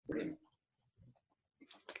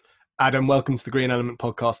Adam, welcome to the Green Element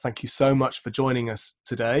podcast. Thank you so much for joining us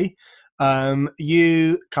today.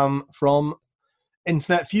 You come from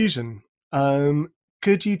Internet Fusion.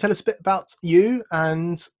 Could you tell us a bit about you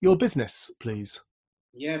and your business, please?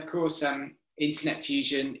 Yeah, of course. Internet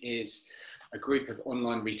Fusion is a group of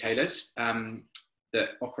online retailers that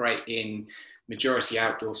operate in majority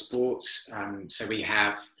outdoor sports. So we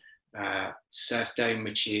have Surf Dome,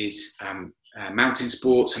 which is mountain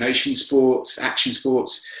sports and ocean sports, action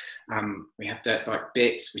sports. We have Dirt Bike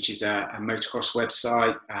Bits, which is a motocross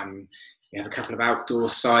website. We have a couple of outdoor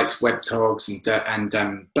sites, WebTogs and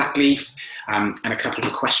Blackleaf, and a couple of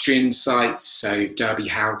equestrian sites, so Derby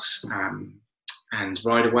House and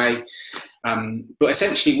Rideaway. But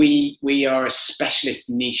essentially, we are a specialist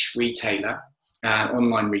niche retailer,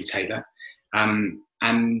 online retailer,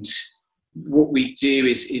 and what we do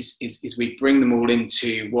is we bring them all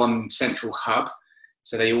into one central hub,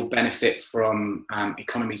 so they all benefit from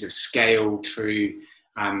economies of scale through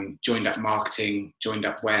joined up marketing, joined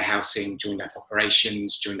up warehousing, joined up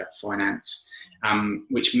operations, joined up finance,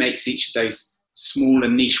 which makes each of those smaller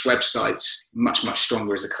niche websites much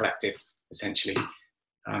stronger as a collective, essentially.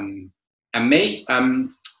 And me,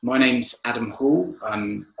 my name's Adam Hall.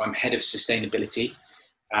 I'm head of sustainability,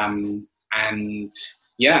 and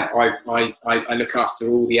yeah, I look after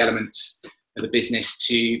all the elements of the business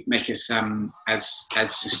to make us as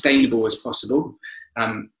sustainable as possible.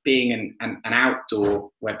 Being an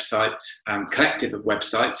outdoor website, collective of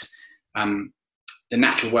websites, the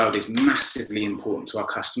natural world is massively important to our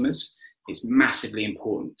customers. It's massively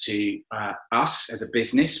important to us as a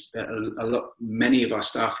business. Many of our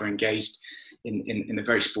staff are engaged in the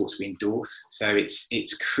very sports we endorse. So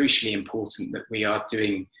it's crucially important that we are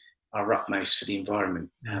doing our utmost for the environment.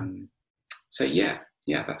 So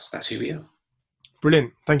that's who we are.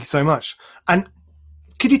 Brilliant. Thank you so much. And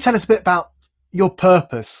could you tell us a bit about your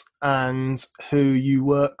purpose and who you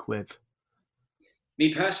work with?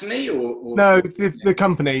 Me personally, or no, the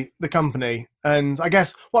company. And I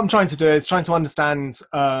guess what I'm trying to do is trying to understand.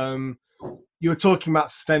 You were talking about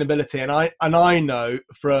sustainability, and I know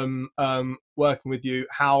from working with you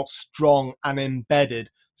how strong and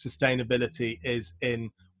embedded sustainability is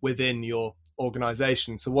within your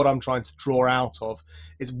organization. So what I'm trying to draw out of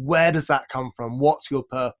is, where does that come from? What's your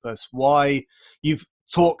purpose? Why? You've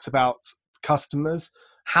talked about customers.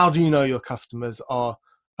 How do you know your customers are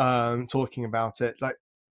talking about it? Like,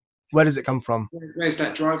 where does it come from? Where's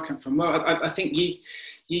that drive come from? Well, I think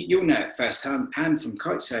you'll know it first hand from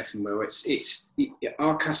kite surfing, Will. It's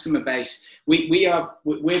our customer base.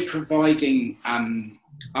 We're providing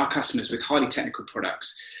our customers with highly technical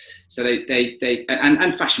products. So they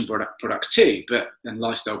and fashion products too, and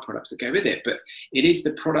lifestyle products that go with it. But it is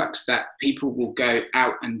the products that people will go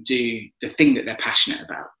out and do the thing that they're passionate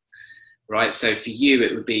about, right? So for you,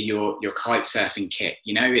 it would be your kite surfing kit.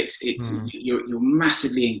 You know, you're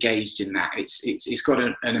massively engaged in that. It's got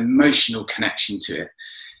an emotional connection to it,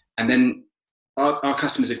 and then our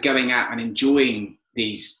customers are going out and enjoying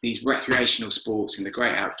these recreational sports in the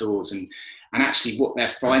great outdoors, and actually what they're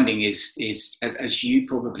finding is as you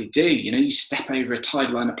probably do, you know, you step over a tide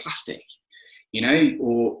line of plastic, you know,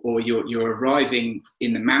 or you're arriving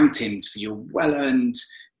in the mountains for your well-earned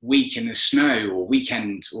week in the snow or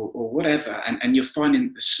weekend or whatever, and you're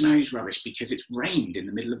finding the snow's rubbish because it's rained in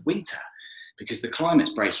the middle of winter, because the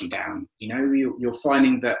climate's breaking down. You know, you're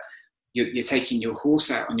finding that you're taking your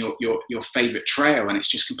horse out on your favorite trail and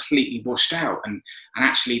it's just completely washed out, and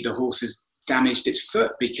actually the horse has damaged its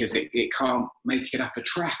foot because it can't make it up a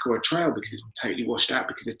track or a trail because it's totally washed out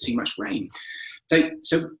because there's too much rain.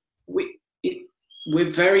 So we're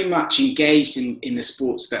very much engaged in the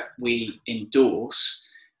sports that we endorse,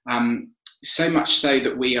 so much so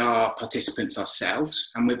that we are participants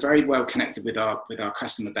ourselves, and we're very well connected with our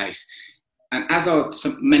customer base, and as are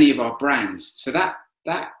many of our brands. So that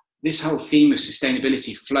this whole theme of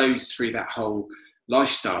sustainability flows through that whole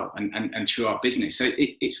lifestyle and through our business. So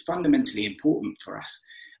it's fundamentally important for us.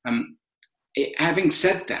 Having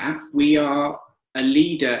said that, we are a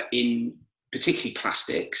leader in particularly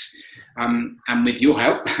plastics, and with your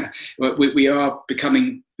help, we are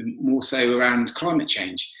becoming more so around climate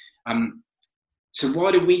change. So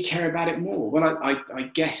why do we care about it more? Well, I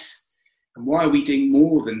guess, and why are we doing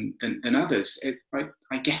more than others?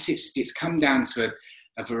 I guess it's come down to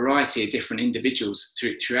a variety of different individuals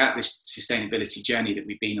throughout this sustainability journey that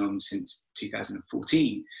we've been on since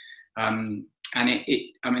 2014. And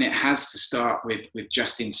it has to start with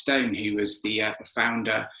Justin Stone, who was the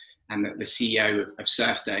founder and the CEO of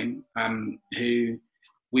Surf Dome, who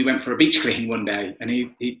we went for a beach clean one day, and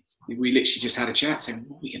we literally just had a chat saying,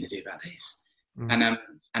 what are we going to do about this? Mm.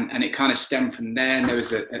 And it kind of stemmed from there. And there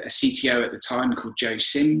was a CTO at the time called Joe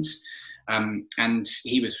Sims, and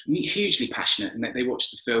he was hugely passionate. And they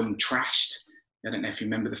watched the film Trashed. I don't know if you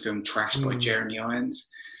remember the film Trashed by Jeremy Irons.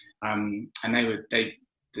 And they were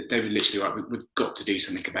literally like, we've got to do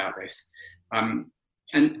something about this. And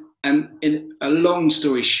in a long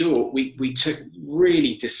story short, we took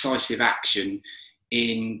really decisive action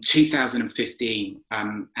in 2015,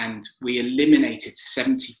 and we eliminated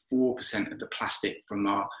 74% of the plastic from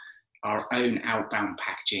our own outbound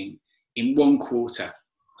packaging in 1 quarter.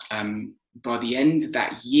 By the end of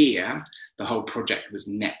that year, the whole project was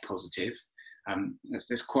net positive.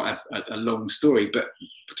 There's quite a long story, but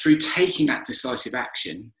through taking that decisive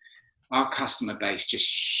action, our customer base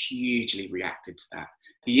just hugely reacted to that.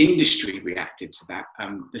 The industry reacted to that.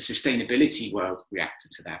 The sustainability world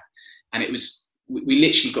reacted to that. And we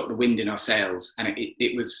literally got the wind in our sails, and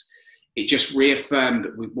it just reaffirmed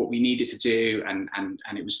that what we needed to do, and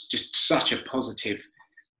it was just such a positive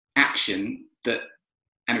action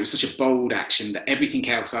and it was such a bold action that everything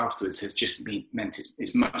else afterwards has just meant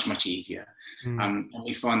it's much, much easier. And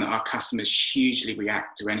we find that our customers hugely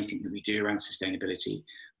react to anything that we do around sustainability.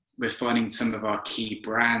 We're finding some of our key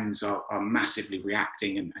brands are massively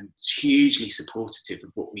reacting and hugely supportive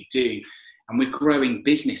of what we do. And we're growing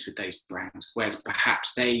business with those brands, whereas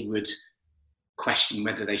perhaps they would question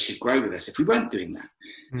whether they should grow with us if we weren't doing that.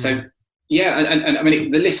 So, yeah, and I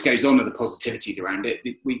mean, the list goes on of the positivities around it.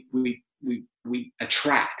 We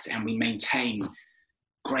attract and we maintain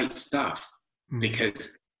great stuff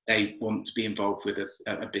because they want to be involved with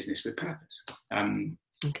a business with purpose.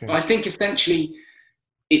 But I think essentially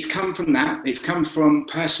it's come from that. It's come from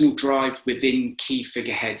personal drive within key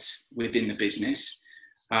figureheads within the business.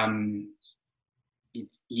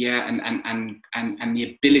 Yeah, and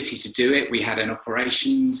the ability to do it. We had an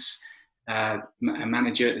operations a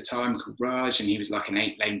manager at the time called Raj, and he was like an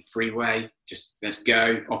 8-lane freeway. Just let's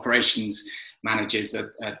go. Operations managers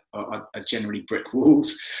are generally brick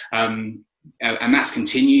walls, and that's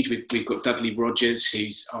continued. We've got Dudley Rogers,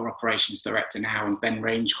 who's our operations director now, and Ben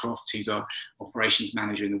Rangecroft, who's our operations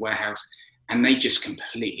manager in the warehouse, and they just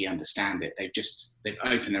completely understand it. They've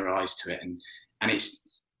opened their eyes to it, and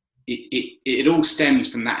it all stems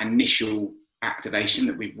from that initial activation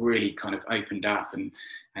that we've really kind of opened up and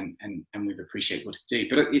we've appreciated what it's doing.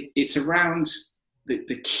 But it's around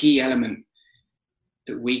the key element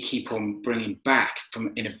that we keep on bringing back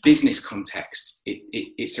from in a business context.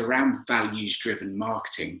 It's around values-driven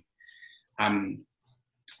marketing, and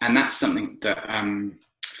that's something that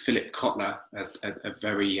Philip Kotler, a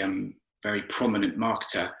very prominent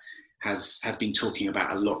marketer, has been talking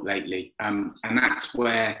about a lot lately, and that's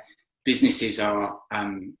where businesses are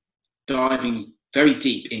diving very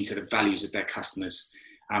deep into the values of their customers,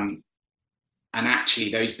 and actually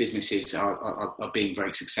those businesses are being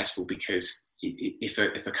very successful because if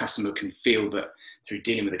a customer can feel that through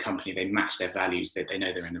dealing with a company they match their values, that they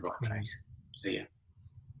know they're in the right place. So yeah.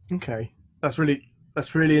 Okay, that's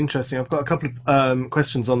really interesting. I've got a couple of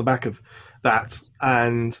questions on the back of that.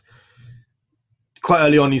 And quite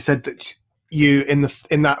early on, you said that you in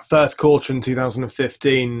that first quarter in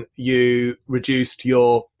 2015, you reduced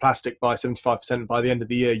your plastic by 75%. By the end of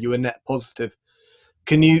the year, you were net positive.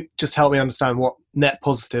 Can you just help me understand what net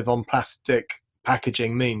positive on plastic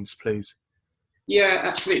packaging means, please? Yeah,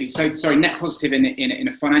 absolutely. So, sorry, net positive in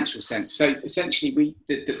a financial sense. So, essentially,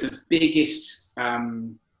 the biggest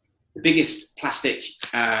plastic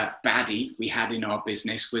baddie we had in our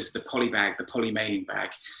business was the polybag, the poly mailing bag.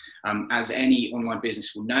 As any online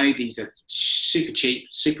business will know, these are super cheap,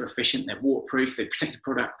 super efficient. They're waterproof. They protect the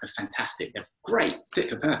product. They're fantastic. They're great, fit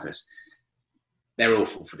for purpose. They're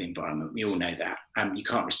awful for the environment. We all know that. You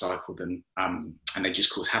can't recycle them, and they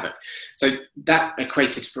just cause havoc. So that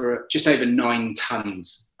equated for just over 9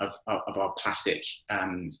 tons of our plastic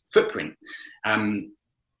footprint,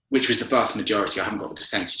 which was the vast majority. I haven't got the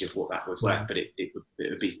percentage of what that was worth, but it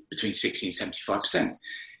would be between 60 and 75%.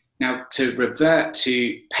 Now, to revert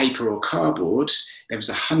to paper or cardboard, there was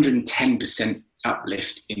 110%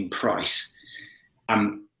 uplift in price.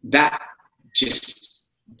 That just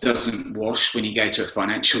doesn't wash when you go to a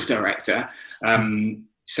financial director.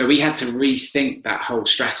 So we had to rethink that whole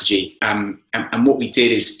strategy. And what we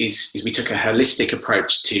did is we took a holistic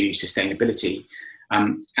approach to sustainability.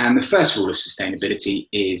 And the first rule of sustainability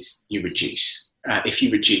is you reduce. If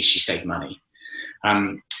you reduce, you save money.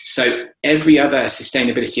 So every other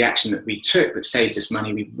sustainability action that we took that saved us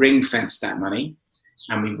money, we ring-fenced that money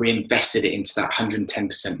and we reinvested it into that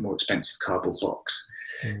 110% more expensive cardboard box.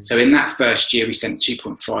 So in that first year, we sent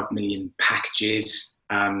 2.5 million packages.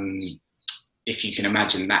 if you can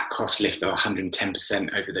imagine that cost lift of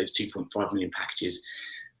 110% over those 2.5 million packages,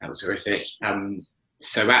 that was horrific.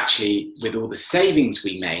 So actually, with all the savings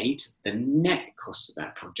we made, the net cost of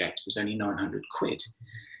that project was only 900 quid.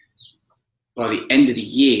 By the end of the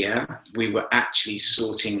year, we were actually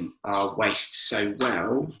sorting our waste so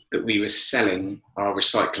well that we were selling our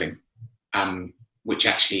recycling, which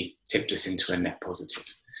actually tipped us into a net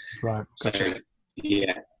positive. Right. So,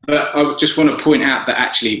 yeah. But I just want to point out that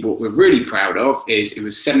actually what we're really proud of is it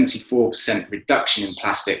was 74% reduction in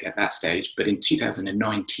plastic at that stage. But in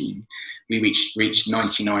 2019, we reached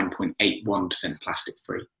 99.81% plastic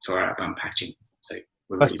free for our outbound packaging. So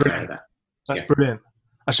we're really proud of that. That's brilliant.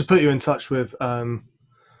 I should put you in touch with, I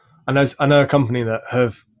know a company that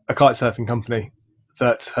a kite surfing company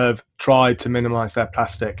that have tried to minimize their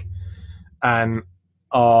plastic and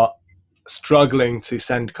are struggling to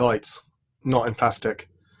send kites not in plastic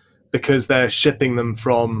because they're shipping them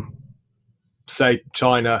from, say,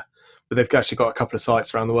 China, but they've actually got a couple of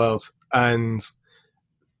sites around the world, and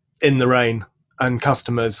in the rain, and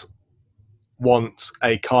customers want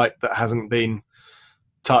a kite that hasn't been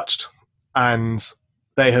touched, and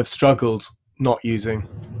they have struggled not using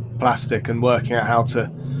plastic and working out how to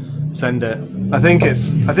send it. I think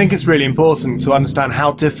it's really important to understand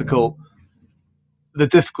how difficult the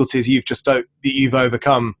difficulties that you've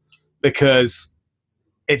overcome, because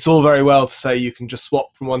it's all very well to say you can just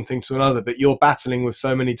swap from one thing to another, but you're battling with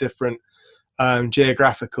so many different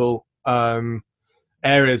geographical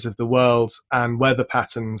areas of the world and weather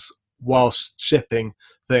patterns whilst shipping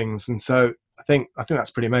things, and so I think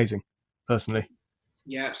that's pretty amazing, personally.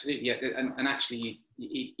 Yeah, absolutely. Yeah, and actually,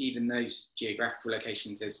 even those geographical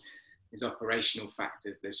locations, there's operational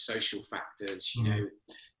factors, there's social factors. You know,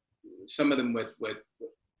 some of them were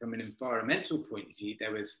from an environmental point of view.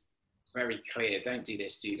 There was very clear, don't do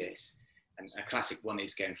this, do this. And a classic one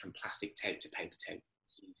is going from plastic tape to paper tape.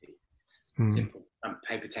 Easy, simple.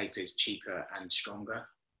 Paper tape is cheaper and stronger.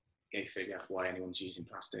 Go figure out why anyone's using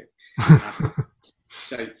plastic.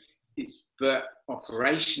 But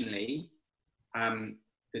operationally,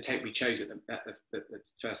 the tape we chose at the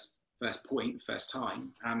first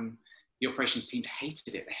time, the operations team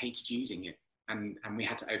hated it. They hated using it, and we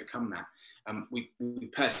had to overcome that. We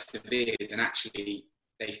persevered, and actually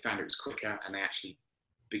they found it was quicker, and they actually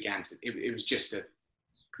began to. It was just a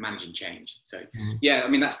managing change. So yeah, I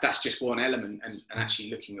mean that's just one element, and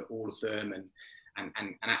actually looking at all of them, and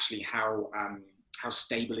actually how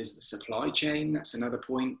stable is the supply chain. That's another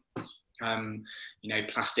point.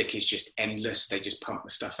 Plastic is just endless. They just pump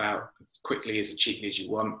the stuff out as quickly, as cheaply as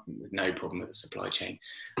you want. There's no problem with the supply chain.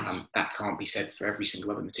 That can't be said for every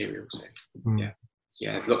single other material. So yeah,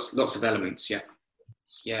 there's lots of elements. Yeah,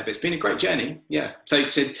 but it's been a great journey. Yeah. So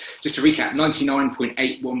just to recap,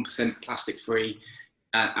 99.81% plastic free,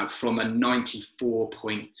 from a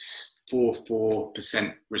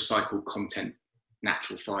 94.44% recycled content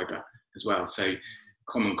natural fibre as well. So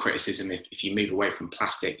common criticism if you move away from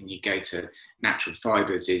plastic and you go to natural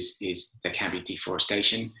fibres is there can be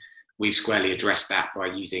deforestation. We've squarely addressed that by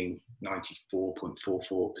using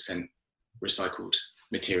 94.44% recycled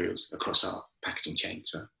materials across our packaging chain.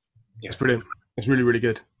 So yeah. It's brilliant. It's really, really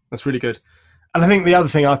good. That's really good. And I think the other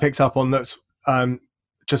thing I picked up on that's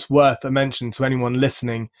just worth a mention to anyone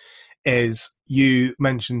listening is you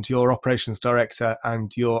mentioned your operations director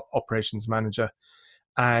and your operations manager,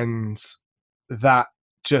 and that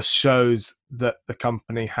just shows that the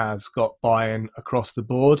company has got buy-in across the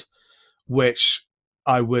board, which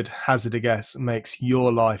I would hazard a guess makes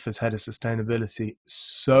your life as head of sustainability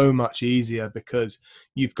so much easier, because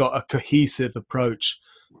you've got a cohesive approach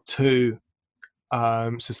to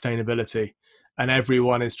sustainability, and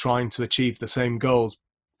everyone is trying to achieve the same goals.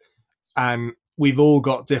 And we've all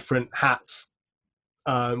got different hats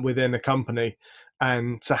within a company,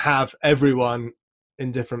 and to have everyone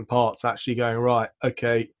in different parts actually going, right,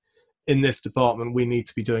 okay, in this department we need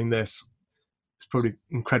to be doing this, it's probably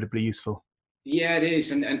incredibly useful. Yeah, it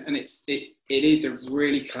is, and it is a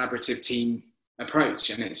really collaborative team approach,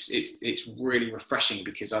 and it's really refreshing,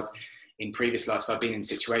 because in previous lives I've been in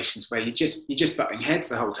situations where you're just butting heads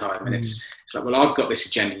the whole time, and it's like, well, I've got this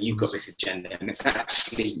agenda, you've got this agenda, and it's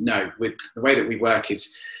actually no. With the way that we work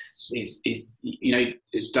is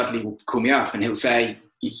Dudley will call me up and he'll say,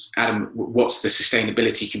 Adam, what's the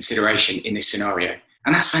sustainability consideration in this scenario?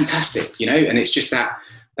 And that's fantastic, and it's just that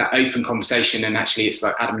open conversation, and actually it's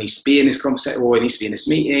like Adam needs to be in this conversation, or he needs to be in this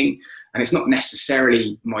meeting, and it's not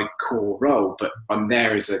necessarily my core role, but I'm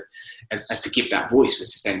there as to give that voice for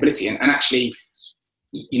sustainability, and actually,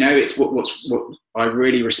 it's what I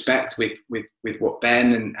really respect with what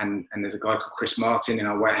Ben and there's a guy called Chris Martin in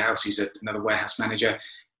our warehouse who's another warehouse manager.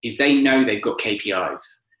 is they know they've got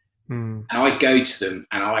KPIs, Mm. and I go to them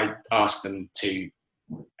and I ask them to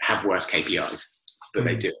have worse KPIs, but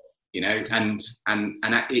they do it, you know, and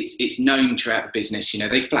it's known throughout the business. You know,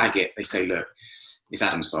 they flag it. They say, look, it's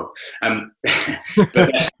Adam's fault,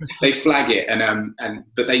 but they flag it,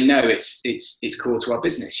 but they know it's core to our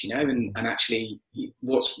business, you know, and actually,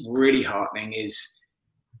 what's really heartening is,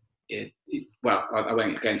 well, I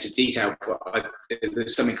won't go into detail, but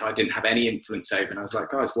there's something I didn't have any influence over, and I was like,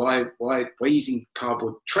 guys, why are you using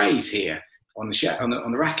cardboard trays here on the on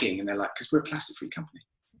the racking? And they're like, because we're a plastic-free company.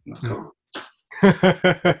 I'm like, cool.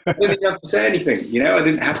 I didn't even have to say anything, you know. I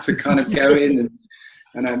didn't have to kind of go in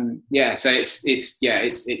and yeah. So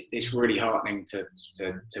it's really heartening to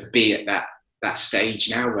be at that stage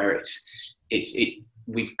now where it's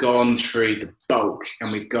we've gone through the bulk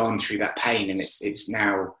and we've gone through that pain, and it's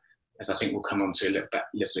now, as I think we'll come on to a little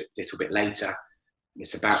bit later,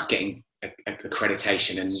 it's about getting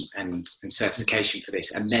accreditation and certification for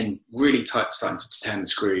this, and then really starting to turn the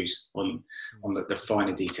screws on the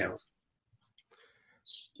finer details.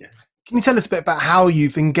 Yeah. Can you tell us a bit about how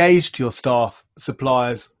you've engaged your staff,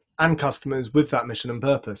 suppliers, and customers with that mission and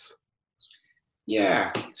purpose?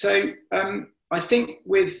 Yeah. So I think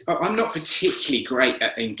I'm not particularly great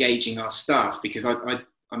at engaging our staff, because I'm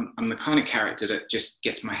the kind of character that just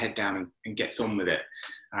gets my head down and gets on with it.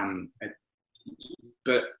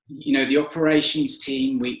 But you know, the operations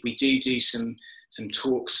team, we do some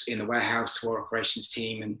talks in the warehouse to our operations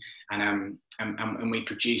team, and we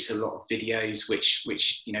produce a lot of videos,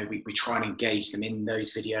 which you know, we try and engage them in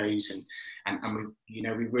those videos, and we, you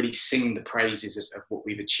know, we really sing the praises of what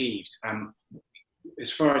we've achieved.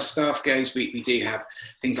 As far as staff goes, we do have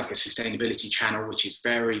things like a sustainability channel, which is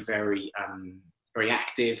very, very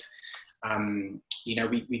active. You know,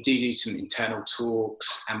 we do some internal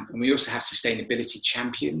talks, and we also have sustainability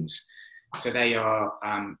champions. So they are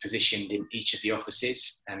positioned in each of the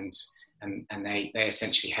offices, and they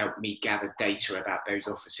essentially help me gather data about those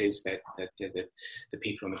offices. They're the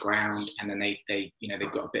people on the ground, and then they you know,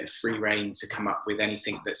 they've got a bit of free rein to come up with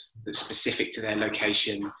anything that's specific to their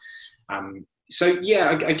location. So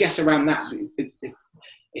yeah, I guess around that,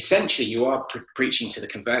 essentially you are preaching to the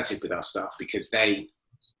converted with our staff, because they,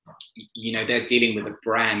 you know, they're dealing with a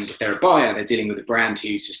brand. If they're a buyer, they're dealing with a brand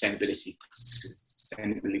who's sustainability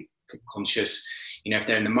conscious. You know, if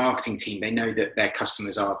they're in the marketing team, they know that their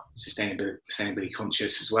customers are sustainability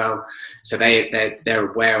conscious as well. So they're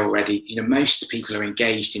aware already. You know, most people are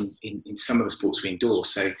engaged in some of the sports we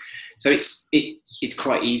endorse. So it's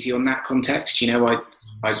quite easy on that context. You know,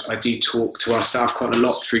 I do talk to our staff quite a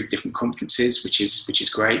lot through different conferences, which is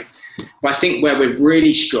great. But I think where we're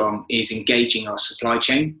really strong is engaging our supply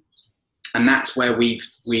chain, and that's where we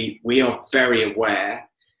are very aware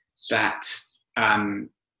that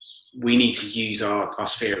we need to use our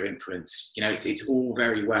sphere of influence. You know, it's all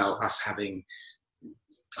very well us having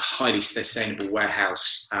a highly sustainable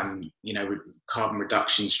warehouse, you know, with carbon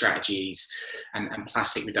reduction strategies and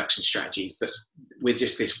plastic reduction strategies, but we're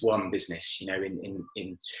just this one business, you know,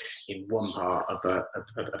 in one part of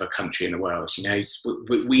a country in the world. You know,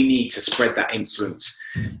 we need to spread that influence,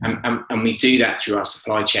 and we do that through our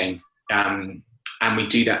supply chain, and we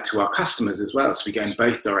do that to our customers as well. So we go in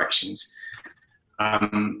both directions.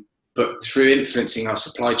 But through influencing our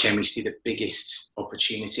supply chain, we see the biggest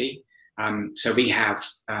opportunity. So we have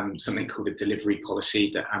something called a delivery policy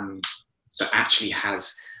that actually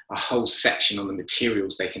has a whole section on the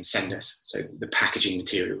materials they can send us, so the packaging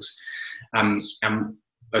materials. And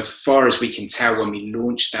as far as we can tell, when we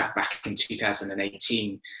launched that back in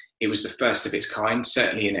 2018, it was the first of its kind,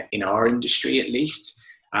 certainly in our industry at least,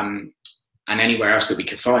 and anywhere else that we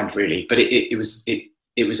could find, really. But it was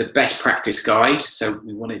a best practice guide, so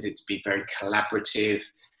we wanted it to be very collaborative,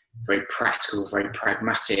 very practical, very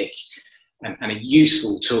pragmatic, and a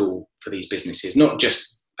useful tool for these businesses. Not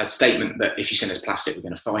just a statement that if you send us plastic, we're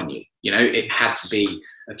going to fine you. You know, it had to be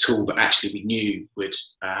a tool that actually we knew would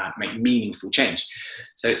make meaningful change.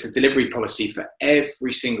 So it's a delivery policy for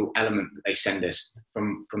every single element that they send us,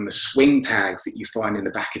 from the swing tags that you find in the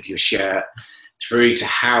back of your shirt through to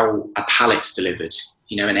how a pallet's delivered,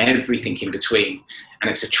 you know, and everything in between. And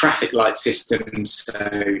it's a traffic light system,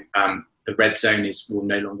 so the red zone will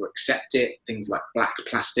no longer accept it. Things like black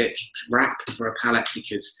plastic wrap for a pallet,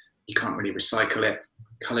 because you can't really recycle it.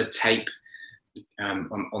 Coloured tape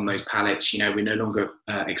on those pallets. You know, we no longer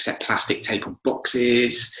accept plastic tape on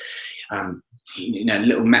boxes. You know,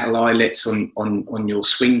 little metal eyelets on your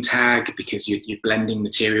swing tag, because you're blending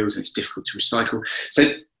materials and it's difficult to recycle.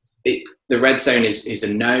 So the red zone is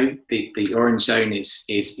a no. The orange zone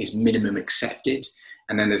is minimum accepted,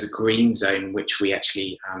 and then there's a green zone which we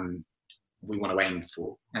actually we want to aim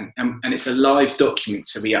for. And it's a live document,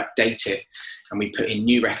 so we update it and we put in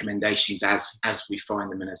new recommendations as we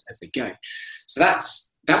find them and as they go. So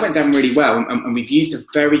that went down really well, and we've used a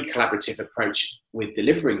very collaborative approach with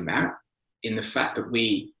delivering that, in the fact that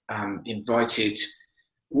we invited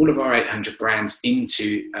all of our 800 brands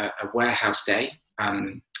into a warehouse day,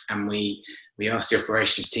 and we asked the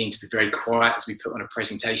operations team to be very quiet as we put on a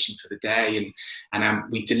presentation for the day, and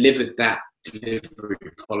we delivered that delivery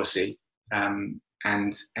policy,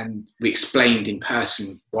 and we explained in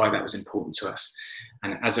person why that was important to us.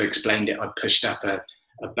 And as I explained it, I pushed up a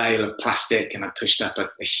bale of plastic, and I pushed up a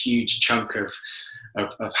huge chunk of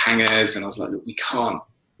hangers, and I was like, look, we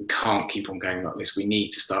can't keep on going like this. We need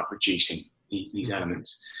to start reducing these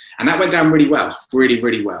elements. And that went down really well, really,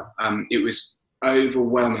 really well. It was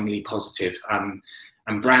overwhelmingly positive.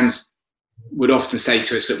 And brands would often say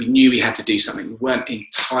to us, look, we knew we had to do something. We weren't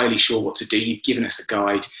entirely sure what to do. You've given us a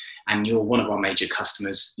guide, and you're one of our major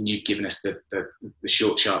customers, and you've given us the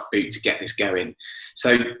short, sharp boot to get this going.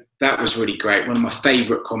 So that was really great. One of my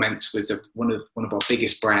favourite comments was one of our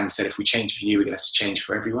biggest brands said, if we change for you, we're going to have to change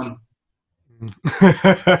for everyone.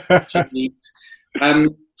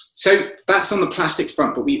 So that's on the plastic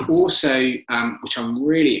front, but we also, which I'm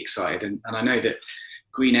really excited, and I know that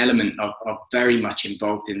Green Element are very much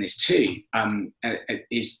involved in this too,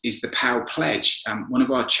 is the POW Pledge. One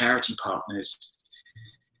of our charity partners,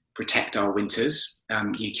 Protect Our Winters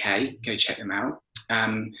UK, go check them out.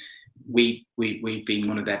 We've been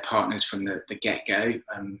one of their partners from the get-go,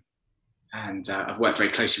 and I've worked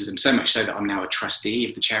very closely with them, so much so that I'm now a trustee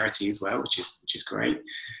of the charity as well, which is great.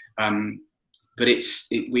 But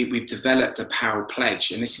we've developed a POW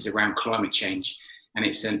Pledge, and this is around climate change, and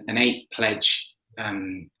it's an 8-pledge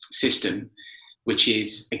system, which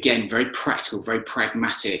is, again, very practical, very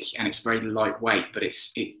pragmatic, and it's very lightweight, but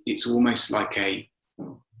it's almost like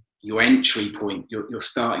your entry point, your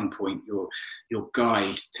starting point, your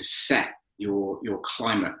guide to set your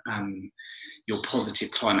climate, your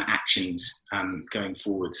positive climate actions going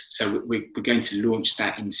forwards. So we're going to launch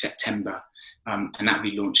that in September, and that'll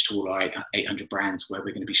be launched to all our 800 brands, where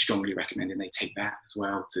we're going to be strongly recommending they take that as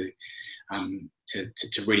well to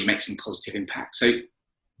really make some positive impact.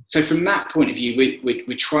 So from that point of view,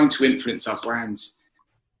 we're trying to influence our brands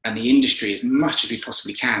and the industry as much as we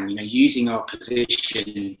possibly can, using our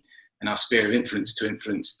position and our sphere of influence to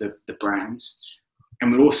influence the brands.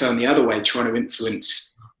 And we're also, on the other way, trying to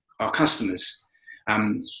influence our customers.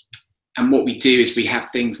 And what we do is we have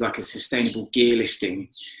things like a sustainable gear listing,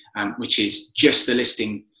 which is just a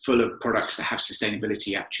listing full of products that have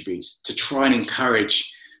sustainability attributes, to try and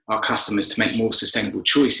encourage our customers to make more sustainable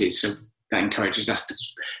choices. So that encourages us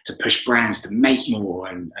to push brands to make more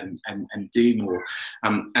and do more.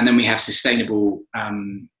 And then we have sustainable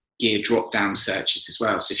gear drop-down searches as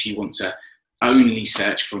well. So if you want to only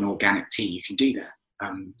search for an organic tea, you can do that.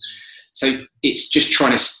 So it's just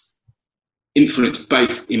trying to influence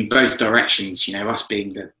in both directions, us being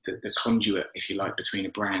the conduit, if you like, between a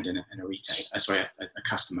brand and a retailer, a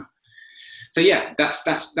customer. So yeah,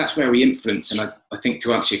 that's where we influence. And I think,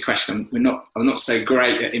 to answer your question, I'm not so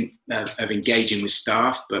great at engaging with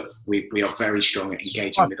staff, but we are very strong at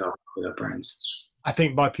engaging with our brands. I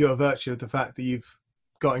think by pure virtue of the fact that you've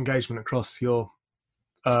got engagement across your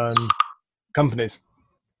companies,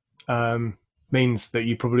 means that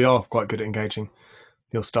you probably are quite good at engaging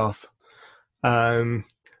your staff.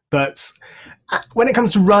 But when it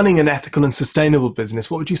comes to running an ethical and sustainable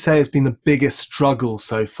business, what would you say has been the biggest struggle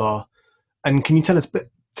so far? And can you tell us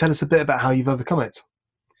a bit about how you've overcome it?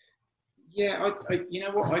 Yeah, you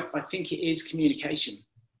know what? I think it is communication,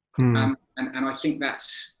 and I think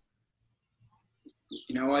that's,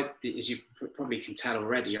 as you probably can tell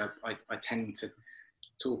already, I tend to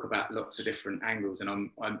talk about lots of different angles, and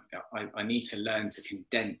I need to learn to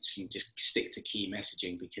condense and just stick to key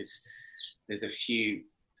messaging, because there's a few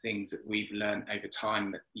things that we've learned over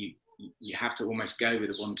time that you have to almost go with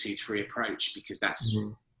a 1, 2, 3 approach, because that's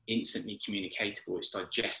instantly communicatable, it's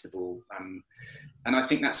digestible, and I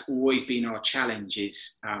think that's always been our challenge.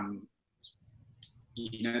 Is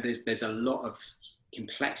there's a lot of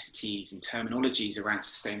complexities and terminologies around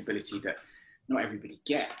sustainability that not everybody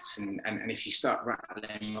gets, and if you start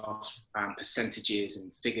rattling off percentages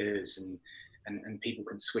and figures, and people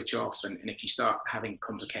can switch off, and if you start having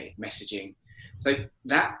complicated messaging, so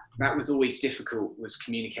that was always difficult, was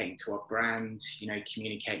communicating to our brands,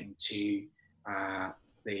 communicating to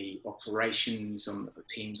the operations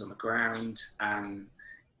teams on the ground,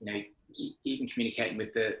 even communicating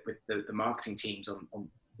with the marketing teams on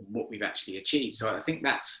what we've actually achieved. So I think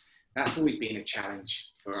that's always been a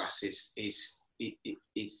challenge for us, is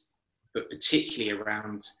but particularly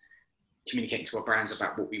around communicating to our brands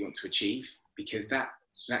about what we want to achieve, because that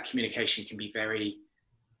communication can be very,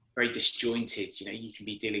 very disjointed. You know, you can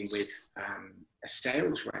be dealing with a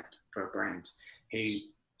sales rep for a brand who,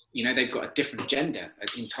 you know, they've got a different agenda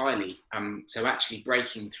entirely. So actually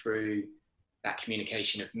breaking through that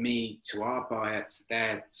communication of me to our buyer, to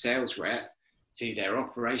their sales rep, to their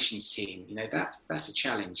operations team, you know, that's a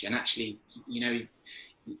challenge. And actually, you know,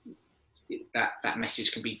 that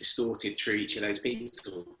message can be distorted through each of those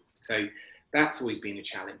people. So that's always been a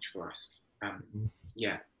challenge for us.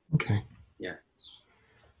 Yeah. Okay. Yeah.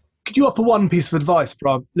 Could you offer one piece of advice for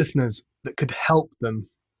our listeners that could help them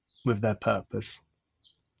with their purpose?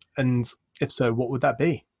 And if so, what would that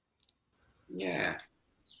be? Yeah.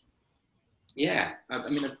 I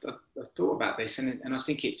mean, I've thought about this, and I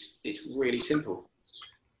think it's really simple.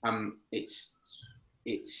 It's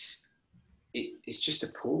just a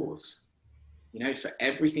pause. You know, for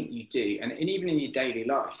everything you do, and even in your daily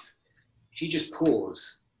life, if you just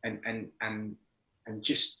pause and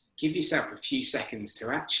just give yourself a few seconds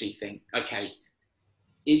to actually think, okay,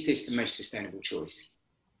 is this the most sustainable choice?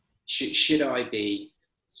 Should I be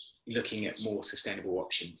looking at more sustainable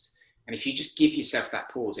options? And if you just give yourself that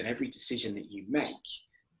pause in every decision that you make,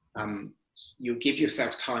 you'll give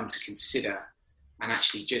yourself time to consider and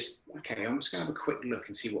actually just, okay, I'm just going to have a quick look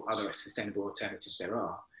and see what other sustainable alternatives there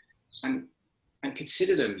are, and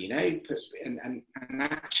consider them, you know, and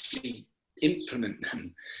actually implement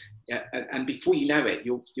them. And before you know it,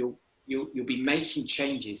 you'll be making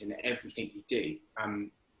changes in everything you do.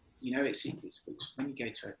 You know, it's when you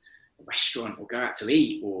go to a restaurant or go out to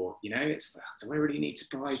eat, or, you know, it's, do I really need to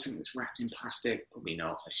buy something that's wrapped in plastic? Probably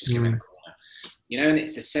not. Let's just go in the corner. You know, and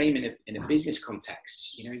it's the same in a business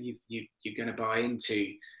context. You know, you're going to buy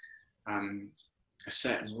into a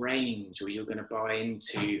certain range, or you're going to buy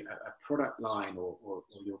into a product line, or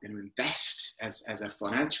you're going to invest as a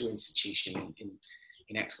financial institution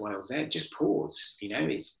in X, Y, or Z. Just pause. You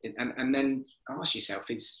know, and then ask yourself,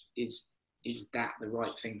 is that the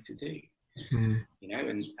right thing to do? You know,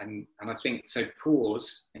 and I think so.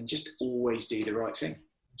 Pause and just always do the right thing.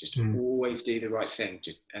 Just always do the right thing.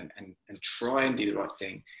 Just and try and do the right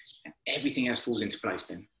thing, and everything else falls into place.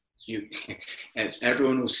 Then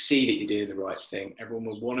everyone will see that you're doing the right thing. Everyone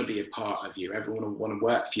will want to be a part of you. Everyone will want to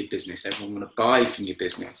work for your business. Everyone will want to buy from your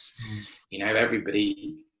business. You know,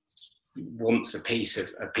 everybody wants a piece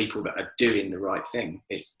of people that are doing the right thing.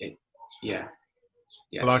 Yeah.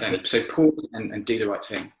 So pause and do the right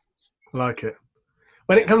thing. I like it.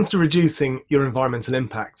 When it comes to reducing your environmental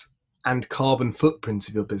impact and carbon footprint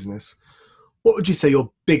of your business, what would you say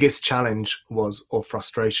your biggest challenge was, or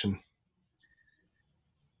frustration?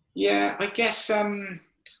 Yeah, I guess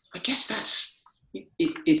that's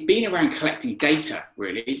it's been around collecting data.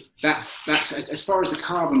 Really, that's as far as the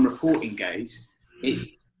carbon reporting goes.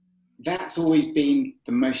 That's always been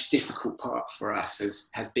the most difficult part for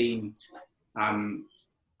us. Has been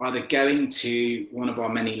either going to one of our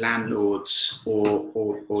many landlords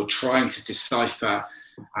or trying to decipher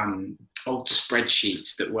old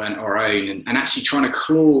spreadsheets that weren't our own, and actually trying to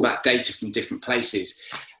claw that data from different places.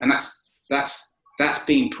 And that's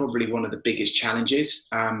been probably one of the biggest challenges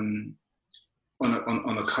on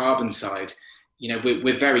the carbon side. You know,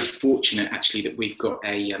 we're very fortunate actually that we've got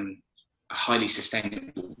a highly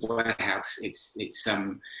sustainable warehouse. It's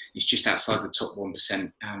just outside the top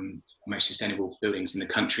 1% most sustainable buildings in the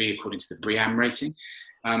country according to the BREEAM rating,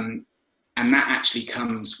 and that actually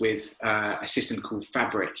comes with a system called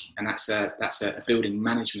Fabric, and that's a building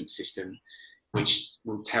management system which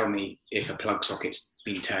will tell me if a plug socket's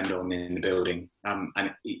been turned on in the building,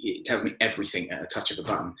 and it tells me everything at a touch of a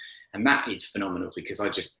button, and that is phenomenal because I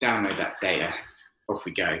just download that data, off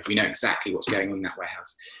we go. We know exactly what's going on in that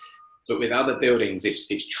warehouse. But with other buildings,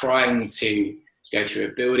 it's trying to go through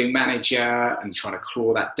a building manager and trying to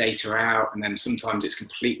claw that data out, and then sometimes it's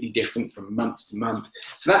completely different from month to month.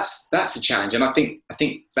 So that's a challenge, and I think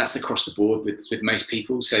that's across the board with most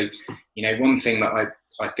people. So, you know, one thing that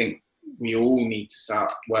I think we all need to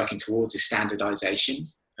start working towards is standardization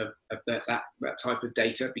of that type of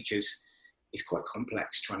data, because it's quite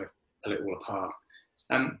complex trying to pull it all apart.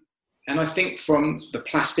 And I think from the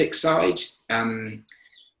plastic side,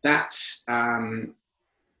 that's kind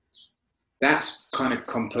of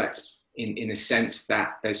complex in the sense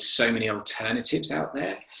that there's so many alternatives out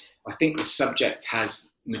there. I think the subject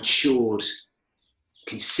has matured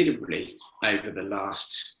considerably over the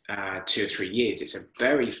last 2 or 3 years. It's a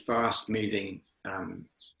very fast-moving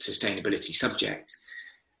sustainability subject,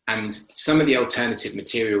 and some of the alternative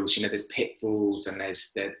materials, you know, there's pitfalls, and they're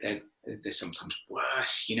sometimes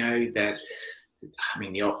worse. You know, I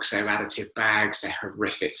mean, the OXO additive bags, they're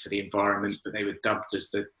horrific for the environment, but they were dubbed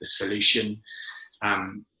as the solution.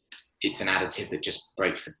 It's an additive that just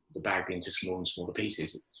breaks the bag into smaller and smaller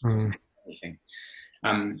pieces. It doesn't do anything.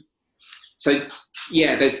 So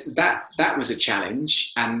yeah, there's that was a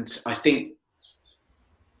challenge, and I think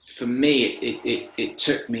for me it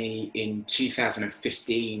took me in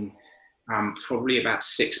 2015 probably about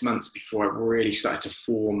 6 months before I really started to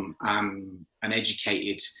form an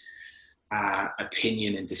educated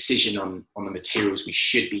opinion and decision on the materials we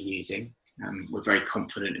should be using. We're very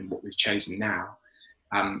confident in what we've chosen now,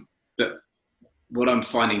 but what I'm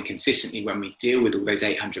finding consistently when we deal with all those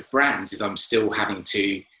 800 brands is I'm still having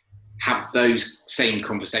to have those same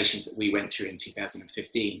conversations that we went through in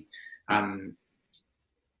 2015. And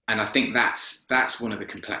I think that's one of the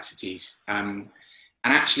complexities. And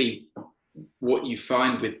actually, what you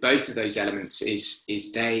find with both of those elements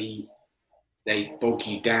is they bog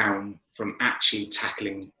you down from actually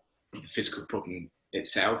tackling the physical problem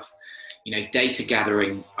itself. You know, data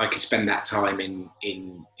gathering, I could spend that time in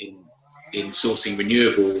sourcing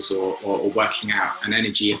renewables or working out an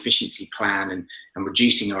energy efficiency plan and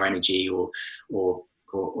reducing our energy or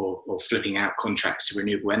flipping out contracts to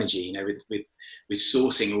renewable energy, you know, with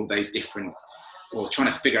sourcing all those different, or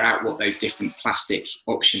trying to figure out what those different plastic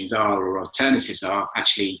options are or alternatives are.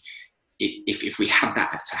 Actually, if we had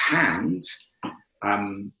that to hand,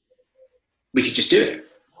 we could just do it,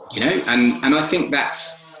 you know, and I think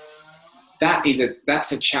that's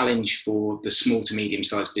a challenge for the small to medium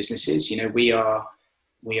sized businesses. You know, we are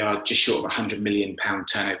just short of £100 million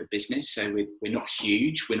turnover business, so we're not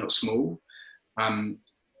huge, we're not small,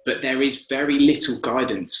 but there is very little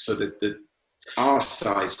guidance for our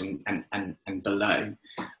size and below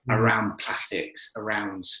around plastics,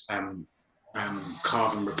 around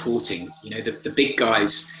carbon reporting. You know, the big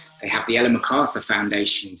guys, they have the Ellen MacArthur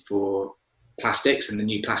Foundation for plastics and the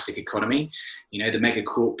new plastic economy. You know, the mega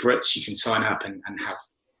corporates, you can sign up and have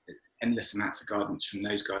endless amounts of guidance from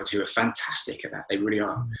those guys who are fantastic at that. They really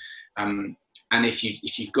are. And if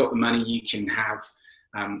you've got the money, you can have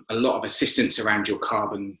a lot of assistance around your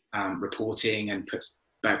carbon reporting and put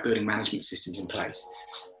building management systems in place.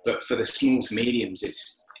 But for the small to mediums,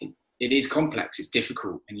 it is complex, it's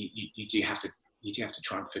difficult, and you do have to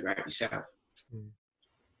try and figure out yourself.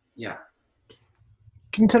 Yeah.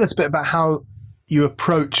 Can you tell us a bit about how you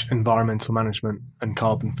approach environmental management and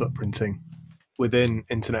carbon footprinting within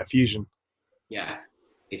Internet Fusion? Yeah,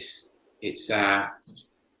 it's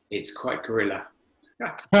quite guerrilla.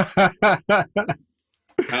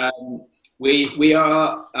 We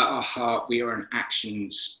are at our heart, we are an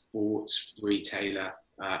action sports retailer,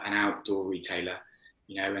 an outdoor retailer,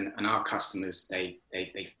 you know, and our customers, they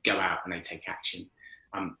go out and they take action,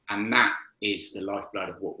 and that is the lifeblood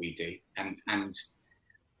of what we do. And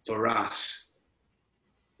for us,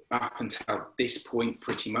 up until this point,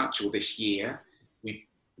 pretty much, or this year, we've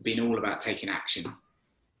been all about taking action.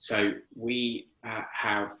 So we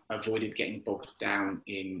have avoided getting bogged down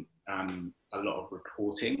in a lot of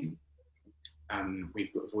reporting. We've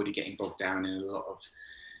avoided getting bogged down in a lot of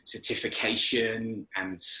certification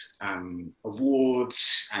and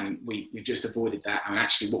awards, and we've just avoided that. And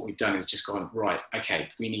actually what we've done is just gone, right, okay,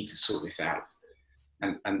 we need to sort this out.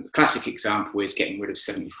 And the classic example is getting rid of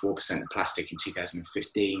 74% of plastic in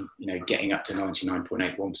 2015, you know, getting up to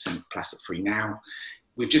 99.81% plastic free now.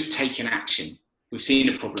 We've just taken action. We've seen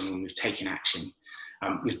a problem and we've taken action.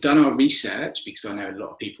 We've done our research, because I know a lot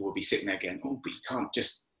of people will be sitting there going, oh, but you can't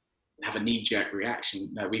just have a knee-jerk reaction.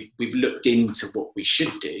 No, we've looked into what we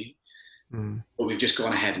should do, but we've just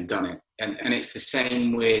gone ahead and done it. And it's the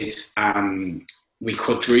same with, we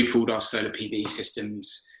quadrupled our solar PV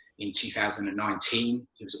systems in 2019.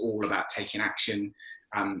 It was all about taking action.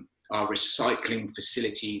 Our recycling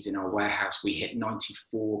facilities in our warehouse, we hit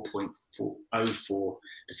 94.04%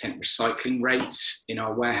 recycling rates in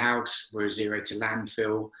our warehouse. We're a zero to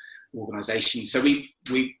landfill organisation. So we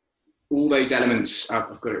all those elements,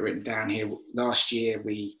 I've got it written down here. Last year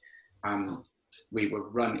we were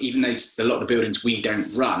run, even though a lot of the buildings we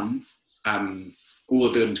don't run, all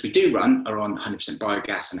the buildings we do run are on 100%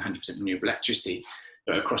 biogas and 100% renewable electricity.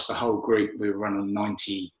 But across the whole group, we were run on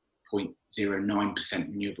 90.09%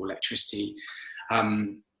 renewable electricity.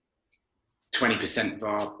 20% of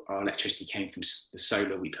our electricity came from the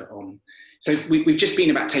solar we put on. So we've just been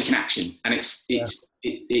about taking action, and it's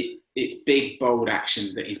big, bold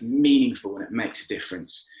action that is meaningful and it makes a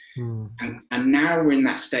difference. And now we're in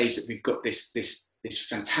that stage that we've got this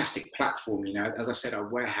fantastic platform. You know, as I said, our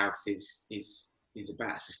warehouse is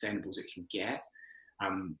about as sustainable as it can get.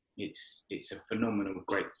 It's a phenomenal,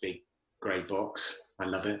 great big grey box. I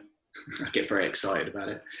love it. I get very excited about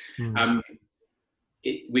it.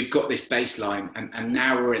 we've got this baseline, and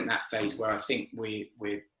now we're in that phase where I think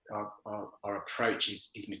our approach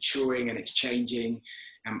is maturing and it's changing,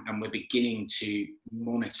 and we're beginning to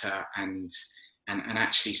monitor and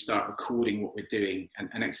actually start recording what we're doing,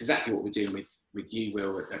 and it's exactly what we're doing with you,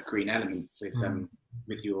 Will, at Green Element,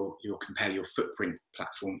 with your Compare Your Footprint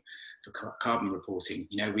platform for carbon reporting.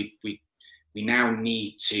 You know, we now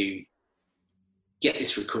need to get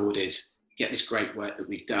this recorded, get this great work that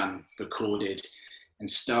we've done recorded, and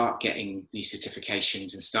start getting these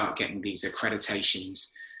certifications and start getting these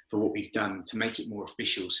accreditations for what we've done to make it more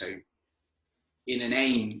official. So in an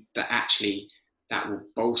aim that actually that will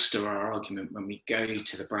bolster our argument when we go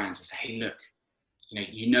to the brands and say, hey, look,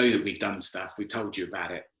 you know that we've done stuff, we've told you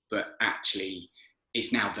about it, but actually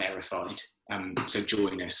it's now verified. So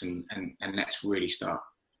join us and let's really start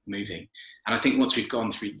moving. And I think once we've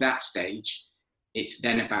gone through that stage, it's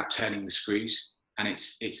then about turning the screws, and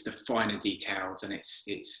it's the finer details, and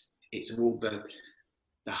it's all the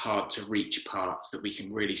hard to reach parts that we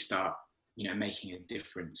can really start, making a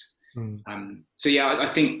difference. So yeah, I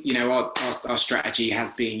think, our strategy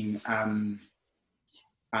has been,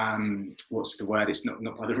 what's the word? It's not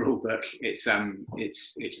by the rule book. It's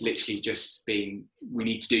literally just been, we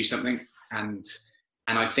need to do something. And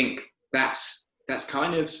I think that's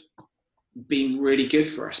kind of been really good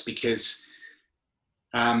for us, because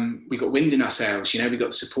we got wind in our sails, we got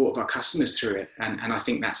the support of our customers through it. And I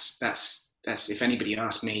think that's, if anybody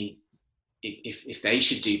asked me if they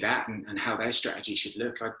should do that and how their strategy should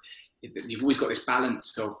look, you've always got this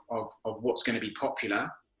balance of what's going to be popular,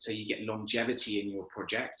 so you get longevity in your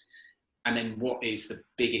project, and then what is the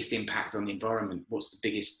biggest impact on the environment? What's the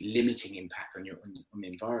biggest limiting impact on the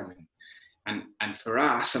environment? And for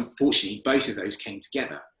us, unfortunately, both of those came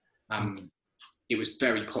together. It was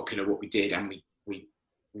very popular what we did, and we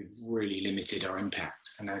really limited our impact,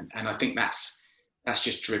 and I think that's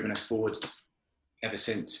just driven us forward ever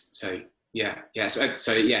since. So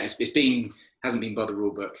it's hasn't been by the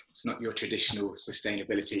rule book. It's not your traditional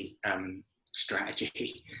sustainability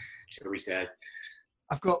strategy, shall we say.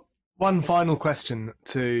 I've got one final question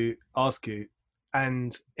to ask you,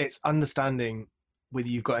 and it's understanding whether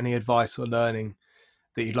you've got any advice or learning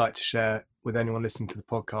that you'd like to share with anyone listening to the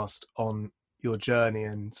podcast on your journey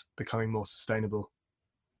and becoming more sustainable.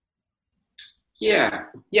 Yeah.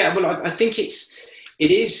 Well, I think we've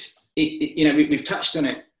touched on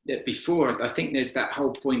it before. I think there's that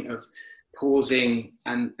whole point of pausing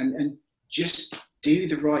and just do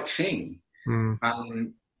the right thing.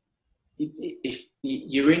 If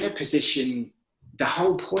you're in a position, the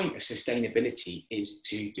whole point of sustainability is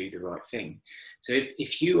to do the right thing. So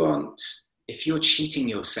if you're cheating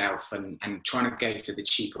yourself and trying to go for the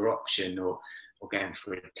cheaper option, or going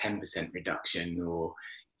for a 10% reduction, or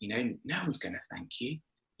no one's going to thank you.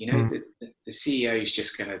 The CEO is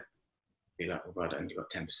just going to be like, well, I only got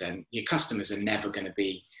 10%. Your customers are never going to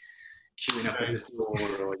be queuing up at the door,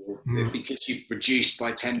 or because you've reduced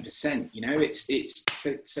by 10%.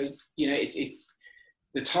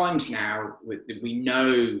 The times now, we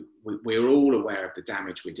know, we're all aware of the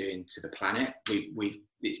damage we're doing to the planet.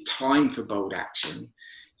 It's time for bold action.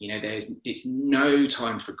 It's no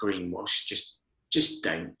time for greenwash. Just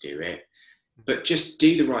don't do it. But just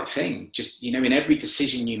do the right thing. Just, in every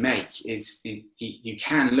decision you make, you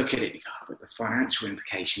can look at it, but the financial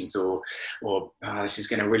implications, or this is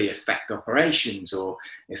going to really affect operations, or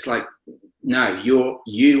it's like, no,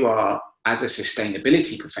 you are, as a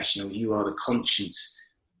sustainability professional, you are the conscience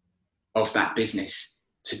of that business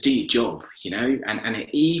to do your job, and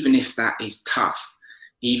even if that is tough,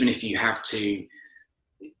 even if you have to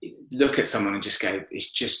look at someone and just go,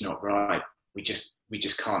 it's just not right. We just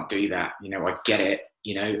can't do that. I get it,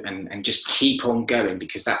 and just keep on going,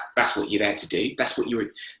 because that's what you're there to do. That's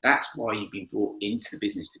why you've been brought into the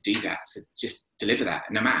business to do that. So just deliver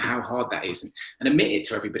that, no matter how hard that is, and admit it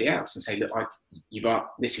to everybody else and say, look,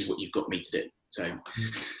 this is what you've got me to do. So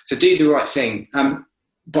do the right thing.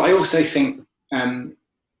 But I also think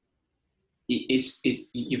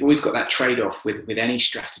you've always got that trade-off with any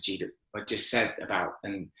strategy that I just said about,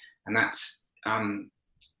 and that's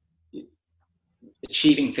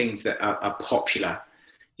achieving things that are popular,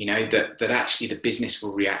 that actually the business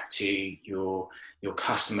will react to, your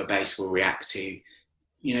customer base will react to.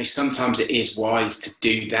 Sometimes it is wise to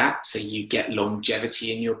do that, so you get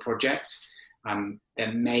longevity in your project. And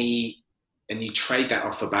you trade that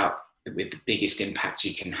off with the biggest impact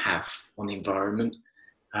you can have on the environment.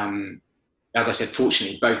 As I said,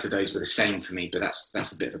 fortunately, both of those were the same for me, but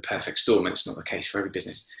that's a bit of a perfect storm, and it's not the case for every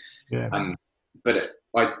business. Yeah. But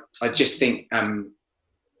I just think,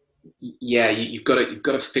 you've got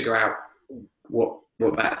to figure out what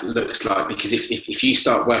what that looks like, because if you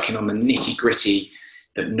start working on the nitty gritty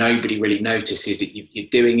that nobody really notices, that you're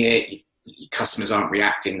doing it, your customers aren't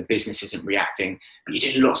reacting, the business isn't reacting, but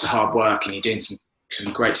you're doing lots of hard work and you're doing some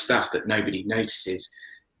great stuff that nobody notices,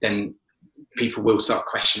 then people will start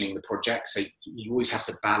questioning the project. So you always have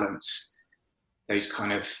to balance those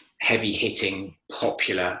kind of heavy hitting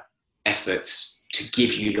popular efforts to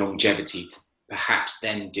give you longevity, to perhaps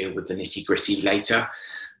then deal with the nitty gritty later.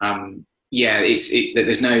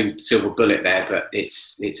 There's no silver bullet there, but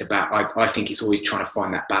it's about, I think it's always trying to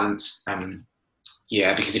find that balance.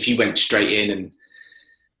 Because if you went straight in and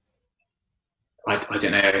I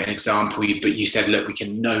don't know, an example, but you said, look, we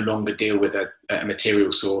can no longer deal with a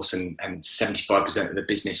material source, and 75% of the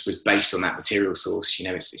business was based on that material source,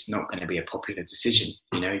 it's not going to be a popular decision.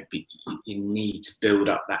 You need to build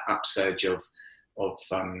up that upsurge of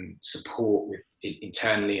support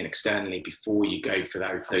internally and externally before you go for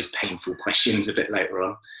those painful questions a bit later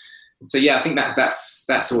on. So I think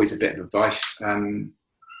that's always a bit of advice.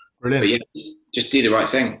 Brilliant. But just do the right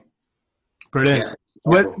thing. Brilliant.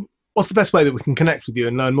 What's the best way that we can connect with you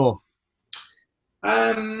and learn more?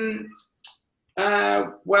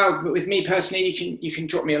 Well, with me personally, you can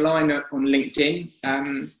drop me a line on LinkedIn.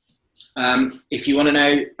 If you want to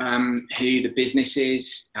know who the business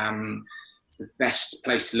is, the best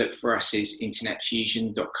place to look for us is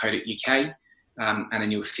internetfusion.co.uk, and then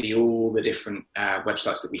you'll see all the different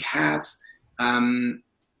websites that we have.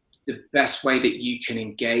 The best way that you can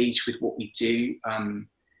engage with what we do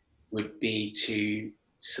would be to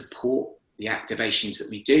support the activations that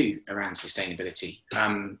we do around sustainability.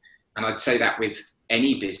 And I'd say that with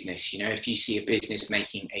any business, if you see a business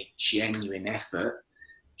making a genuine effort,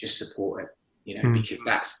 just support it, because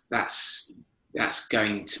that's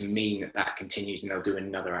going to mean that continues, and they'll do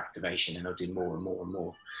another activation and they'll do more and more and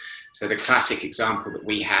more. So the classic example that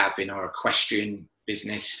we have in our equestrian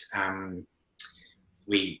business,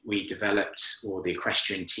 we developed, or the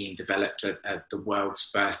equestrian team developed the world's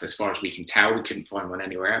first, as far as we can tell, we couldn't find one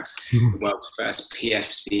anywhere else, the world's first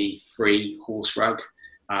PFC-free horse rug,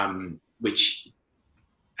 which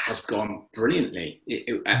has gone brilliantly.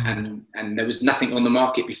 And there was nothing on the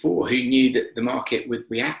market before. Who knew that the market would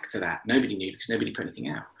react to that? Nobody knew, because nobody put anything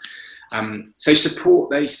out. So support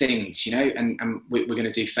those things, and we're going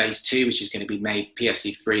to do phase 2, which is going to be made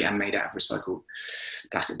PFC-free and made out of recycled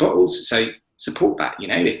plastic bottles. So support that,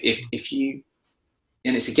 if you,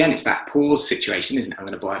 and it's that pause situation, isn't it? I'm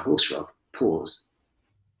going to buy a horse rug. Pause.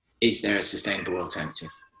 Is there a sustainable alternative?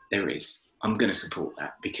 There is. I'm going to support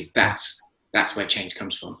that, because that's where change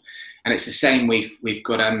comes from. And it's the same. We've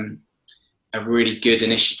got a really good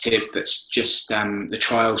initiative that's just the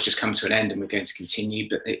trial's just come to an end, and we're going to continue.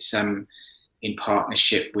 But it's in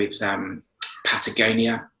partnership with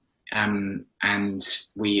Patagonia, and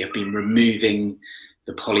we have been removing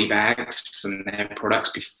the poly bags from their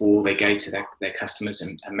products before they go to their customers,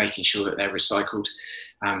 and making sure that they're recycled.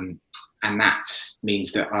 And that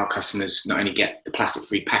means that our customers not only get the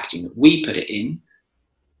plastic-free packaging that we put it in,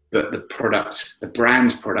 but the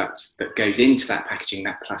brand's product that goes into that packaging,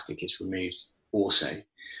 that plastic is removed also.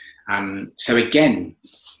 So again,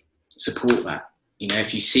 support that.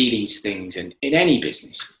 If you see these things in any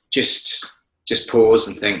business, just pause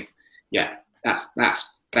and think, yeah, that's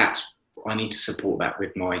I need to support that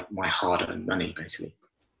with my hard-earned money, basically.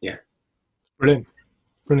 Yeah. Brilliant.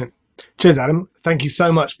 Cheers, Adam. Thank you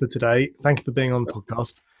so much for today. Thank you for being on the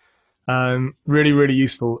podcast. Really, really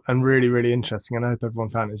useful and really, really interesting. And I hope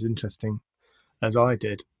everyone found it as interesting as I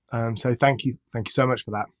did. So thank you so much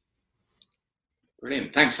for that.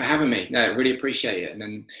 Brilliant. Thanks for having me. No, really appreciate it.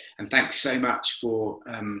 And thanks so much for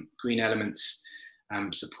Green Elements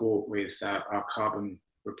support with our carbon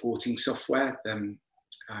reporting software,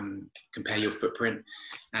 Compare Your Footprint.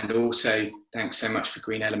 And also thanks so much for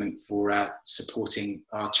Green Element for supporting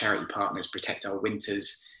our charity partners, Protect Our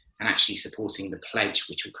Winters, and actually supporting the pledge,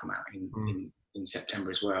 which will come out in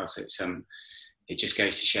September as well. So it just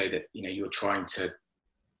goes to show that you're trying to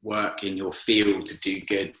work in your field to do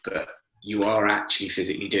good, but you are actually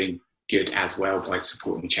physically doing good as well by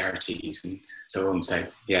supporting charities and so on. So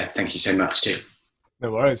yeah, thank you so much too.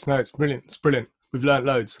 No worries. No, it's brilliant. We've learned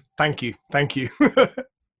loads. Thank you.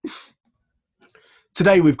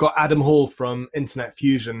 Today we've got Adam Hall from Internet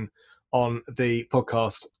Fusion on the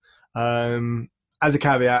podcast. As a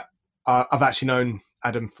caveat, I've actually known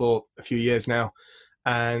Adam for a few years now,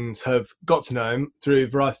 and have got to know him through a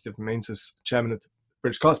variety of different means, as chairman of the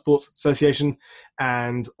British Kart Sports Association,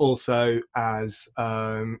 and also as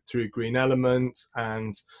through Green Element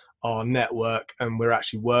and our network, and we're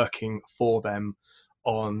actually working for them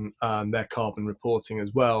on their carbon reporting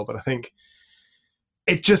as well. But I think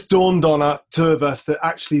it just dawned on two of us that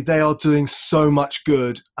actually they are doing so much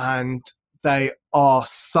good and they are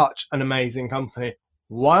such an amazing company.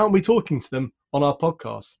 Why aren't we talking to them on our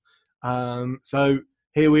podcast? So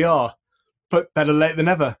here we are, but better late than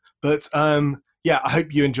never. But yeah, I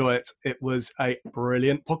hope you enjoy it. It was a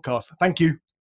brilliant podcast. Thank you.